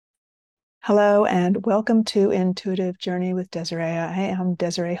Hello and welcome to Intuitive Journey with Desiree. I am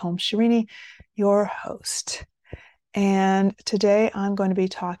Desiree Holmes Sherini, your host. And today I'm going to be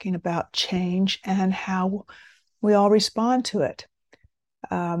talking about change and how we all respond to it.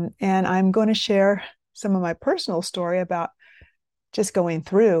 And I'm going to share some of my personal story about just going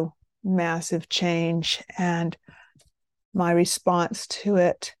through massive change and my response to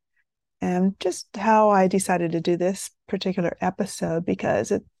it, and just how I decided to do this particular episode because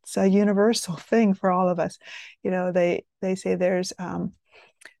it's a universal thing for all of us. They say there's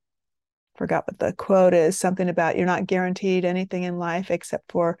forgot what the quote is, something about you're not guaranteed anything in life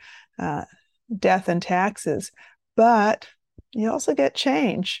except for uh, death and taxes, but you also get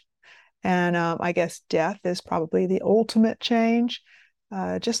change. And I guess death is probably the ultimate change,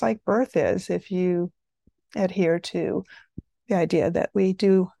 just like birth is, if you adhere to the idea that we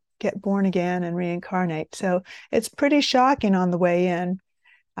do get born again and reincarnate. So it's pretty shocking on the way in,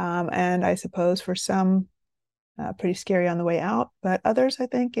 and I suppose for some, pretty scary on the way out. But others, I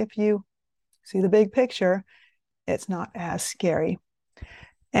think, if you see the big picture, it's not as scary.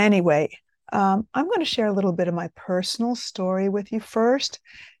 Anyway, I'm going to share a little bit of my personal story with you first,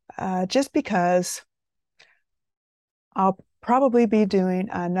 just because I'll probably be doing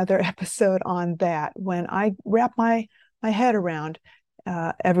another episode on that when I wrap my head around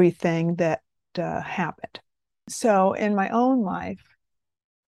everything that happened. So, in my own life,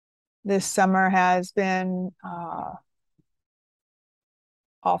 this summer has been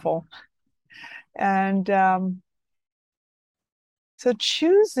awful. And so,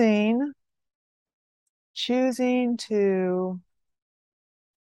 choosing to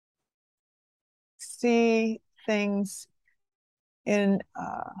see things in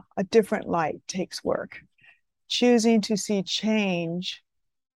a different light takes work. Choosing to see change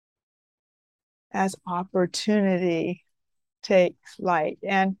as opportunity takes light.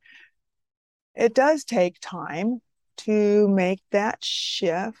 And it does take time to make that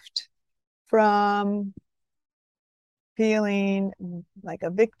shift from feeling like a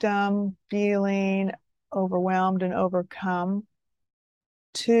victim, feeling overwhelmed and overcome,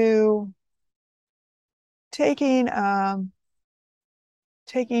 to taking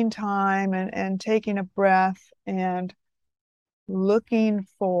taking time and taking a breath and looking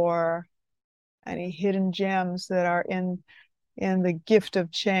for any hidden gems that are in the gift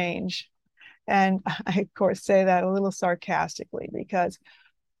of change. And I, of course, say that a little sarcastically because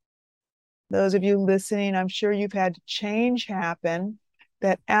those of you listening, I'm sure you've had change happen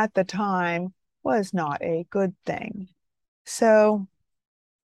that at the time was not a good thing. So,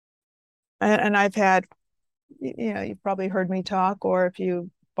 and I've had, you've probably heard me talk, or if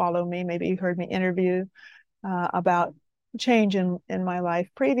you follow me, maybe you heard me interview about change in my life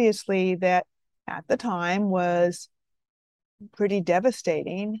previously that at the time was pretty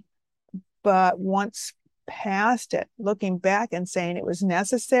devastating. But once past it, looking back and saying it was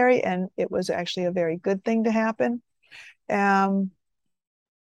necessary and it was actually a very good thing to happen. Um,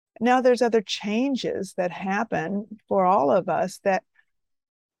 Now there's other changes that happen for all of us that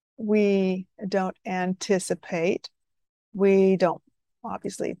we don't anticipate. We don't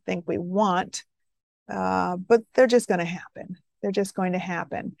obviously think we want, but they're just going to happen. They're just going to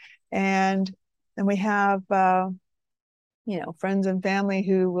happen. And then we have, friends and family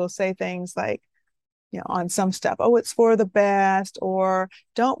who will say things like, on some stuff, oh, it's for the best, or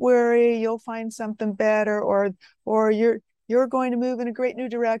don't worry, you'll find something better, or you're going to move in a great new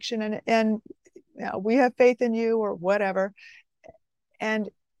direction, and we have faith in you, or whatever. And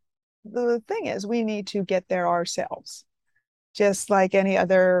the thing is, we need to get there ourselves, just like any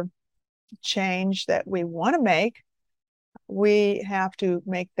other change that we want to make. We have to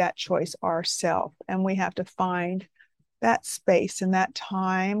make that choice ourselves, and we have to find that space and that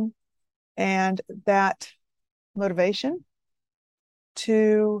time and that motivation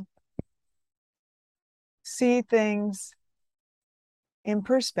to see things in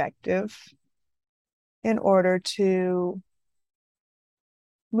perspective in order to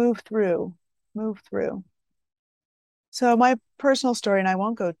move through, move through. So my personal story, and I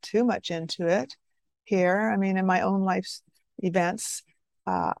won't go too much into it here. I mean, in my own life's events,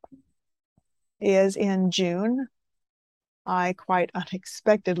 uh, is in June. I quite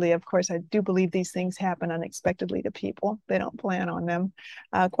unexpectedly, of course, I do believe these things happen unexpectedly to people. They don't plan on them.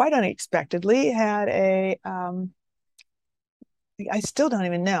 Quite unexpectedly, had I still don't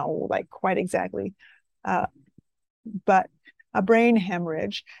even know, like, quite exactly, uh, but a brain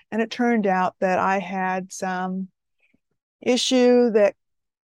hemorrhage. And it turned out that I had some issue that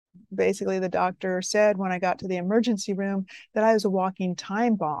basically the doctor said when I got to the emergency room that I was a walking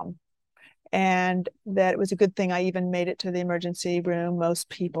time bomb. and that it was a good thing I even made it to the emergency room. Most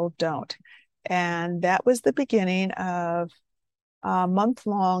people don't. And that was the beginning of a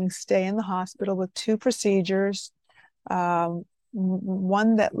month-long stay in the hospital with two procedures,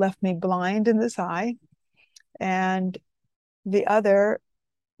 one that left me blind in this eye, and the other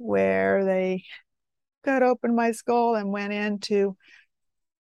where they cut open my skull and went in to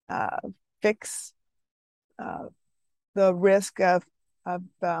uh, fix uh, the risk of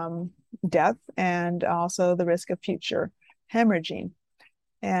death and also the risk of future hemorrhaging.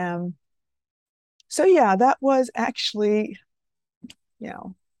 And so, yeah, that was actually, you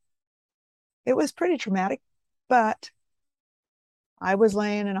know, it was pretty traumatic, but I was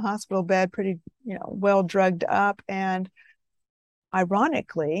laying in a hospital bed, pretty, well drugged up. And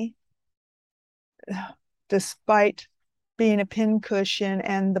ironically, despite being a pincushion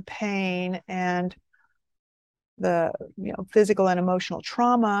and the pain and the, physical and emotional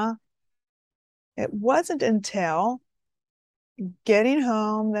trauma, it wasn't until getting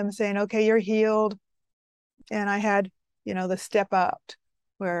home, them saying, okay, you're healed. And I had, the step up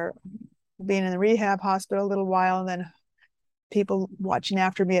where being in the rehab hospital a little while, and then people watching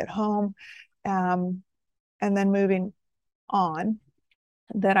after me at home, and then moving on,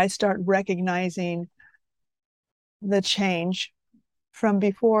 that I start recognizing the change from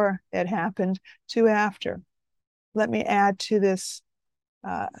before it happened to after. Let me add to this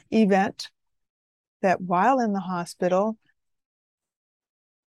event that while in the hospital,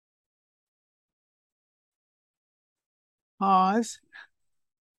 pause.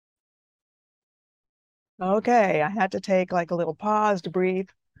 Okay, I had to take like a little pause to breathe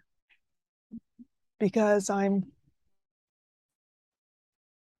because I'm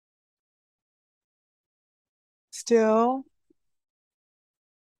still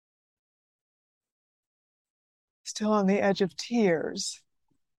on the edge of tears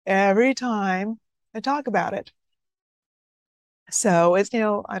every time I talk about it. So it's,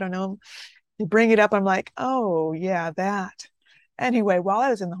 I don't know, you bring it up, I'm like, oh, yeah, that. Anyway, while I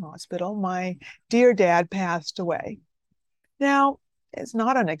was in the hospital, my dear dad passed away. Now, it's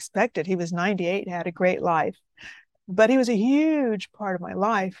not unexpected. He was 98, had a great life, but he was a huge part of my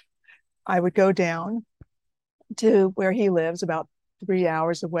life. I would go down to where he lives, about 3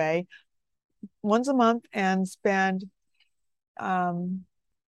 hours away, once a month and spend, um,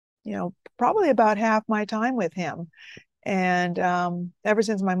 probably about half my time with him. And ever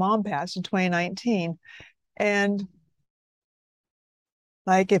since my mom passed in 2019, and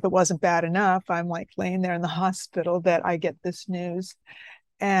like if it wasn't bad enough, I'm like laying there in the hospital that I get this news.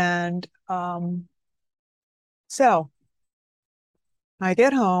 And so I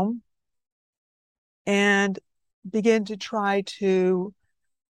get home and begin to try to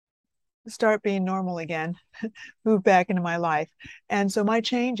start being normal again, move back into my life. And so my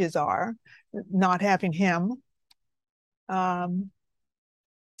changes are not having him. Um,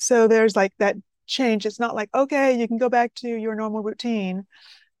 so there's like that change. It's not like, okay, you can go back to your normal routine.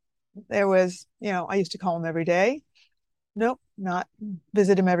 There was, I used to call him every day. Nope, not.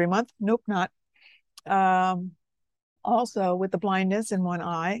 Visit him every month. Nope, not. Um, Also, with the blindness in one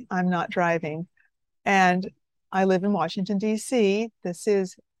eye, I'm not driving. And I live in Washington, D.C. This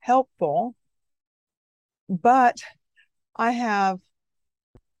is helpful, but I have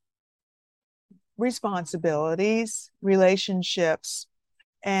responsibilities, relationships,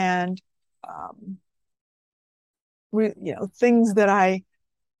 and um, things that I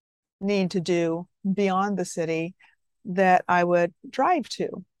need to do beyond the city that I would drive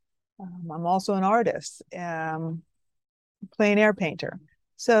to. I'm also an artist, plein air painter.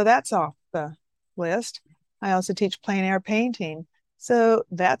 So that's off the list. I also teach plein air painting. So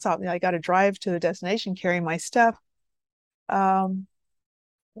that's off. I got to drive to a destination, carry my stuff. Um,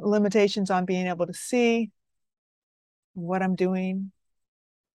 Limitations on being able to see what I'm doing,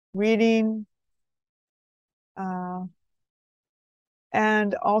 reading, uh,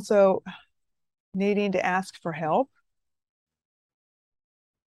 and also needing to ask for help.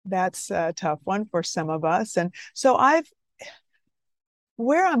 That's a tough one for some of us. And so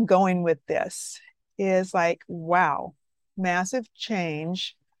where I'm going with this is like, wow, massive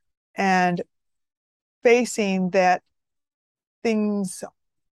change and facing that things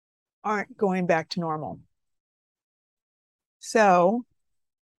aren't going back to normal. So,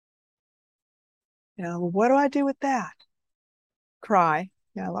 what do I do with that? Cry.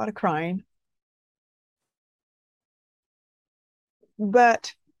 Yeah, a lot of crying.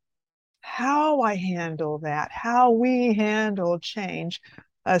 But how I handle that, how we handle change,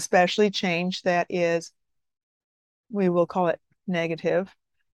 especially change that is, we will call it negative,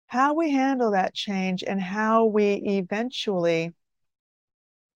 how we handle that change and how we eventually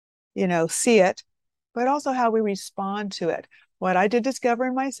see it, but also how we respond to it. What I did discover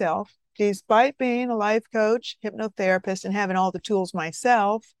in myself, despite being a life coach, hypnotherapist, and having all the tools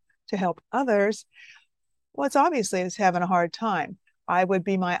myself to help others, what's obviously is having a hard time. I would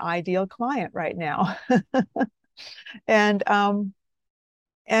be my ideal client right now. and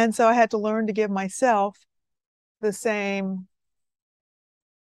and so I had to learn to give myself the same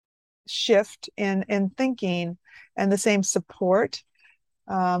shift in thinking and the same support.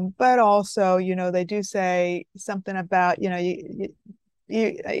 But also, they do say something about, even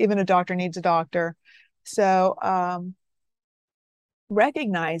a doctor needs a doctor. So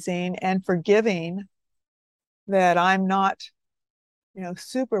recognizing and forgiving that I'm not,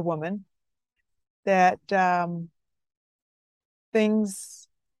 superwoman, that things,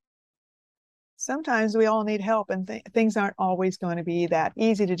 sometimes we all need help, and things aren't always going to be that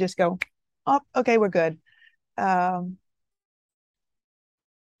easy to just go, oh, okay, we're good.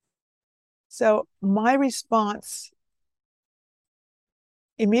 So my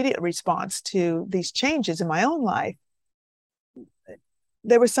immediate response to these changes in my own life,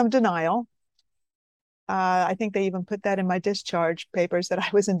 there was some denial. I think they even put that in my discharge papers, that I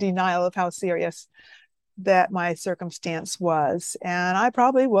was in denial of how serious that my circumstance was. And I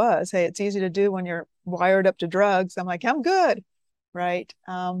probably was. Hey, it's easy to do when you're wired up to drugs. I'm like, I'm good. Right.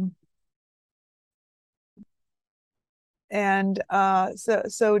 And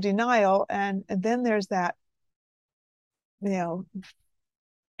so denial. And then there's that,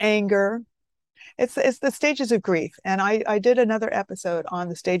 anger. It's the stages of grief. And I did another episode on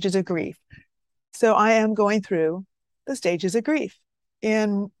the stages of grief. So I am going through the stages of grief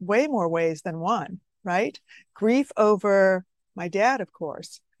in way more ways than one, right? Grief over my dad, of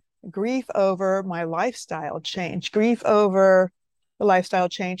course, grief over my lifestyle change, grief over the lifestyle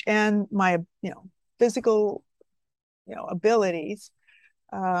change and my, physical, abilities.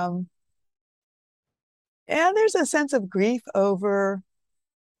 Um, and there's a sense of grief over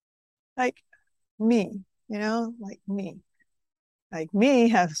like me, like me. Like me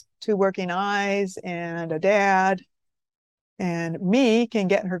has two working eyes and a dad, and me can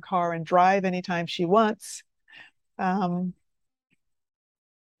get in her car and drive anytime she wants. Um,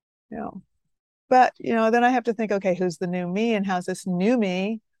 you know, but then I have to think, okay, who's the new me, and how's this new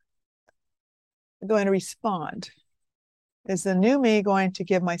me going to respond? Is the new me going to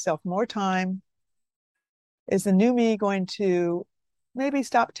give myself more time? Is the new me going to maybe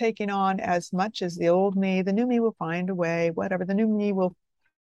stop taking on as much as the old me? The new me will find a way, whatever. The new me will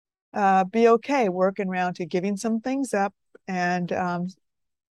be okay working around to giving some things up and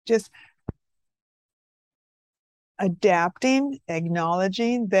just adapting,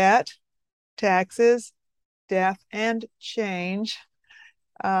 acknowledging that taxes, death, and change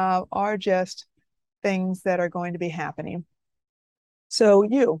are just things that are going to be happening. So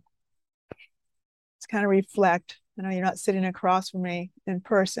let's kind of reflect. I know you're not sitting across from me in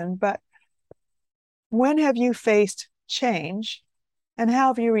person, but when have you faced change and how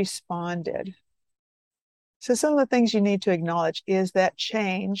have you responded? So some of the things you need to acknowledge is that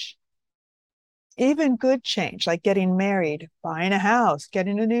change, even good change, like getting married, buying a house,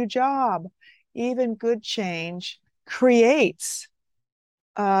 getting a new job, even good change creates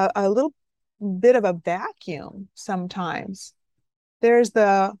a little bit of a vacuum sometimes. There's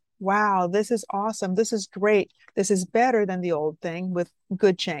the, wow, this is awesome. This is great. This is better than the old thing with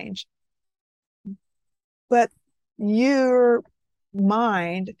good change. But your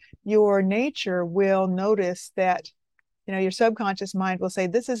mind, your nature will notice that, your subconscious mind will say,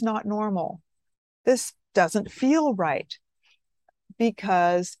 this is not normal. This doesn't feel right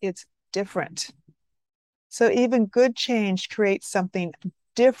because it's different. So even good change creates something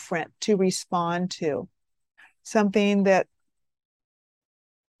different to respond to, something that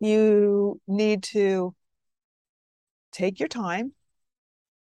you need to take your time,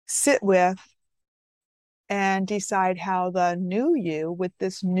 sit with, and decide how the new you with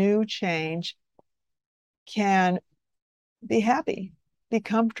this new change can be happy, be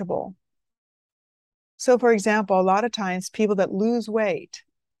comfortable. So, for example, a lot of times people that lose weight,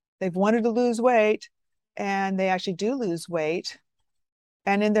 they've wanted to lose weight and they actually do lose weight.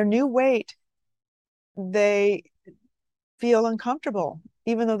 And in their new weight, they feel uncomfortable,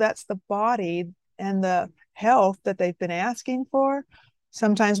 even though that's the body and the health that they've been asking for.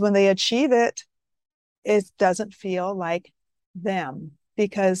 Sometimes when they achieve it, it doesn't feel like them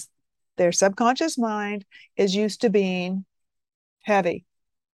because their subconscious mind is used to being heavy.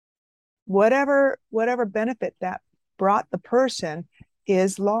 Whatever benefit that brought the person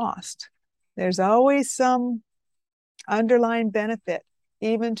is lost. There's always some underlying benefit,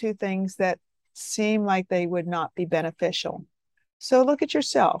 even to things that seem like they would not be beneficial. So look at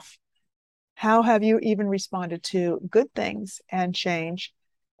yourself. How have you even responded to good things and change?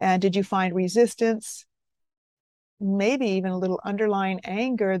 And did you find resistance, maybe even a little underlying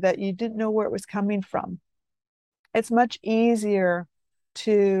anger that you didn't know where it was coming from? It's much easier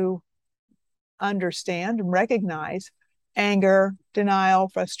to understand and recognize anger, denial,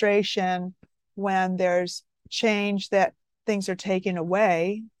 frustration when there's change that things are taken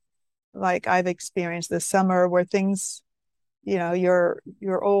away, like I've experienced this summer where things, your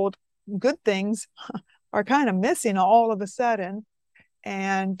old good things are kind of missing all of a sudden,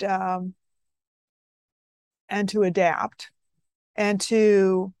 and to adapt and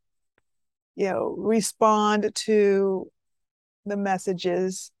to respond to the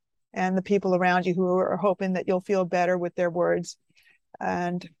messages and the people around you who are hoping that you'll feel better with their words.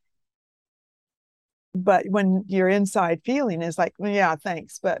 And but when your inside feeling is like, well, yeah,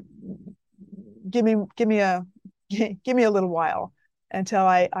 thanks, but give me give me a little while until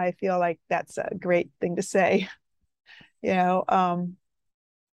I feel like that's a great thing to say. you know um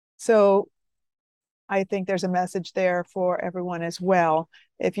so I think there's a message there for everyone as well.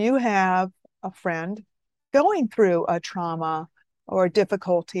 If you have a friend going through a trauma or a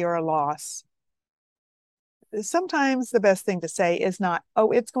difficulty or a loss, sometimes the best thing to say is not,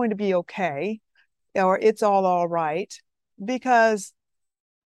 oh, it's going to be okay, or it's all right, because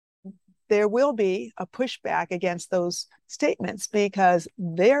there will be a pushback against those statements because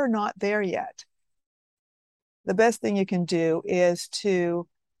they're not there yet. The best thing you can do is to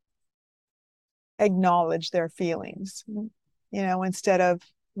acknowledge their feelings, instead of,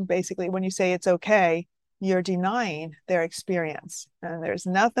 basically, when you say it's okay, you're denying their experience. And there's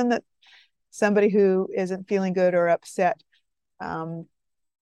nothing that somebody who isn't feeling good or upset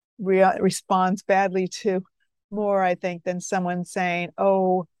responds badly to more, I think, than someone saying,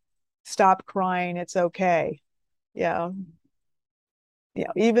 oh, stop crying, it's okay. Yeah.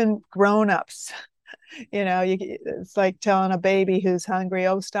 Even grown-ups, it's like telling a baby who's hungry,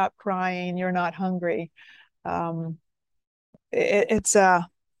 oh, stop crying, you're not hungry. It's a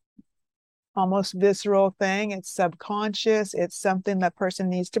almost visceral thing. It's subconscious. It's something that person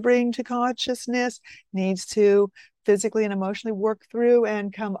needs to bring to consciousness, needs to physically and emotionally work through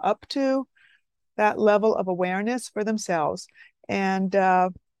and come up to that level of awareness for themselves. And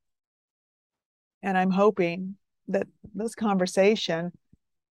I'm hoping that this conversation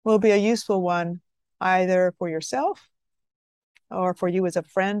will be a useful one, either for yourself or for you as a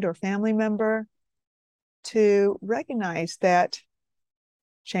friend or family member, to recognize that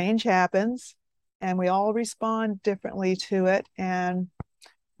change happens and we all respond differently to it. And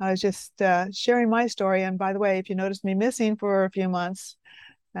I was just sharing my story. And by the way, if you noticed me missing for a few months,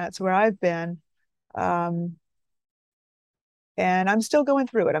 that's where I've been. And I'm still going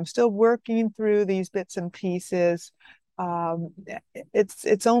through it. I'm still working through these bits and pieces.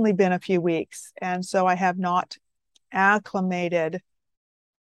 It's only been a few weeks, and so I have not acclimated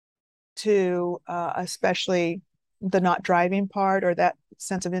to especially the not driving part or that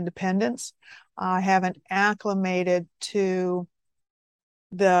sense of independence. I haven't acclimated to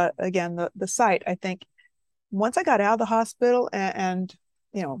the site. I think once I got out of the hospital and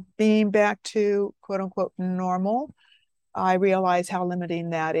being back to quote unquote normal, I realize how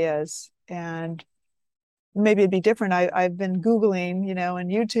limiting that is. And maybe it'd be different. I've been Googling,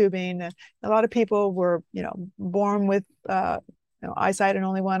 and YouTubing. A lot of people were, born with eyesight in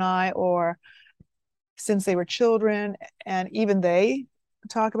only one eye, or since they were children, and even they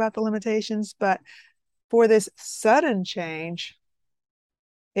talk about the limitations. But for this sudden change,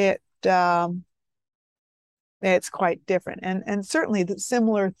 it's quite different. And certainly the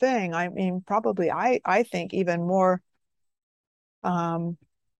similar thing. I mean, probably I think even more. I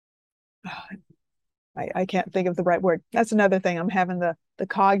can't think of the right word. That's another thing. I'm having the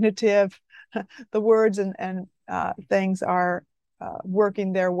cognitive, the words and things are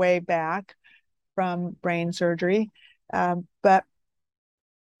working their way back from brain surgery. But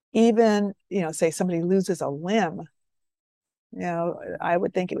even, say somebody loses a limb, I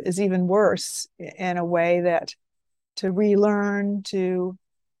would think it is even worse in a way that to relearn, to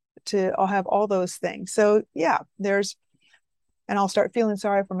I'll have all those things. So yeah, and I'll start feeling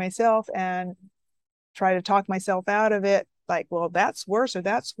sorry for myself and try to talk myself out of it. Like, well, that's worse, or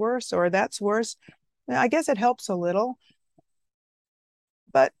that's worse, or that's worse. I guess it helps a little,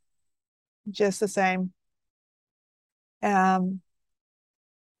 but just the same.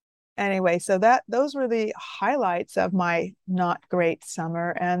 Anyway, so those were the highlights of my not great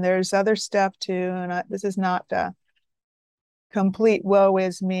summer, and there's other stuff too. And this is not a complete woe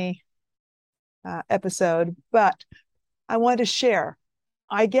is me episode, but I want to share.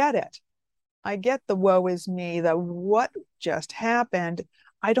 I get it. I get the woe is me, the what just happened.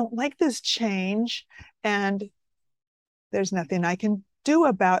 I don't like this change, and there's nothing I can do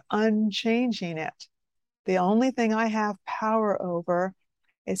about unchanging it. The only thing I have power over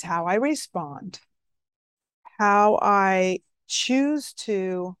is how I respond, how I choose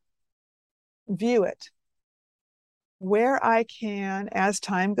to view it, where I can, as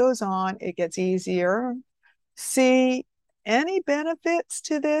time goes on, it gets easier, see any benefits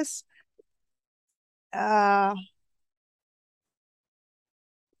to this. Uh,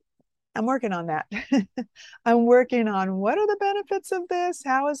 I'm working on that. I'm working on what are the benefits of this?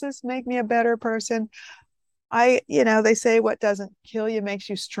 How does this make me a better person? They say what doesn't kill you makes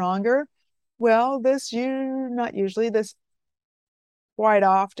you stronger. Well, not usually, this quite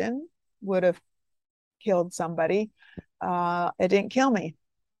often would have killed somebody. It didn't kill me.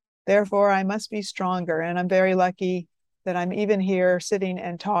 Therefore, I must be stronger. And I'm very lucky that I'm even here sitting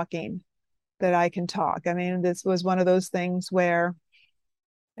and talking, that I can talk. I mean, this was one of those things where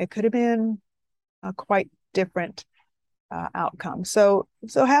it could have been a quite different outcome. So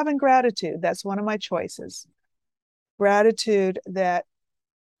having gratitude, that's one of my choices. Gratitude that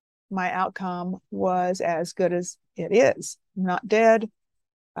my outcome was as good as it is. I'm not dead.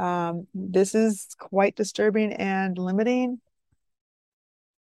 This is quite disturbing and limiting.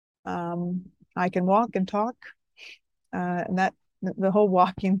 I can walk and talk, and that the whole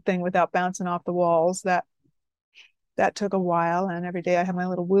walking thing without bouncing off the walls, that took a while. And every day I have my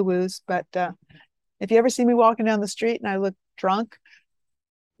little woo woos. But if you ever see me walking down the street and I look drunk,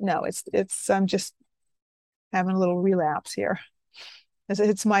 no, it's I'm just having a little relapse here.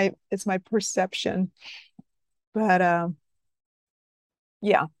 It's my perception. But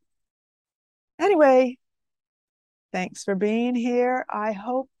yeah. Anyway, thanks for being here. I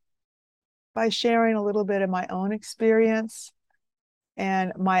hope by sharing a little bit of my own experience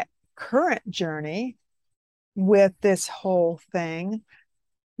and my current journey with this whole thing,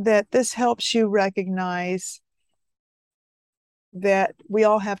 that this helps you recognize that we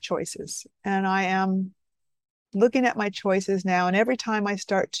all have choices. And I am looking at my choices now, and every time I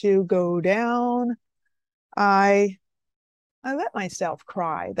start to go down, I let myself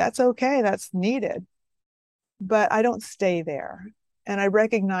cry. That's okay. That's needed. But I don't stay there. And I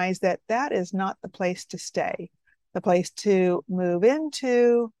recognize that that is not the place to stay. The place to move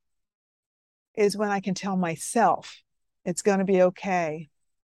into is when I can tell myself it's going to be okay.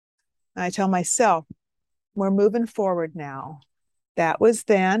 And I tell myself, we're moving forward now. That was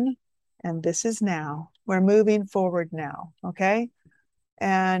then, and this is now. We're moving forward now. Okay.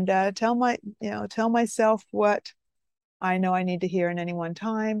 And tell myself what I know I need to hear in any one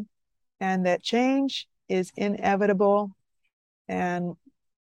time, and that change is inevitable. And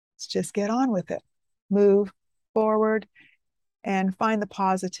let's just get on with it. Move forward and find the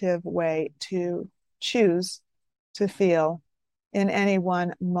positive way to choose to feel in any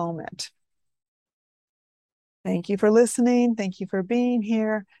one moment. Thank you for listening. Thank you for being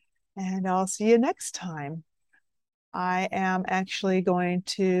here. And I'll see you next time. I am actually going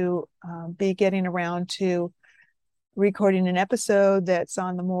to be getting around to recording an episode that's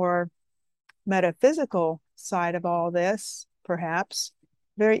on the more metaphysical side of all this, perhaps.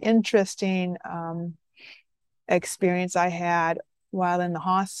 Very interesting experience I had while in the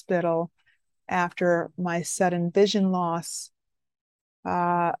hospital after my sudden vision loss.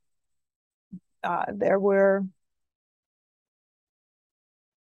 Uh, there was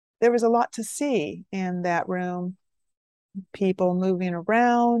a lot to see in that room. People moving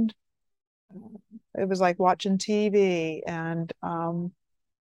around. It was like watching TV, and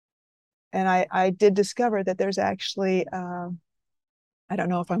I did discover that there's actually I don't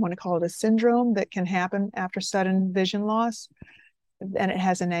know if I want to call it a syndrome that can happen after sudden vision loss, and it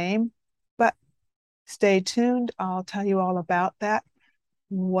has a name. But stay tuned. I'll tell you all about that,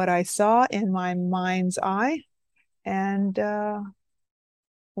 what I saw in my mind's eye, and yeah,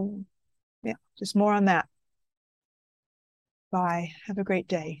 just more on that. Bye. Have a great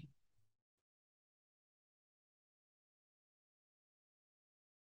day.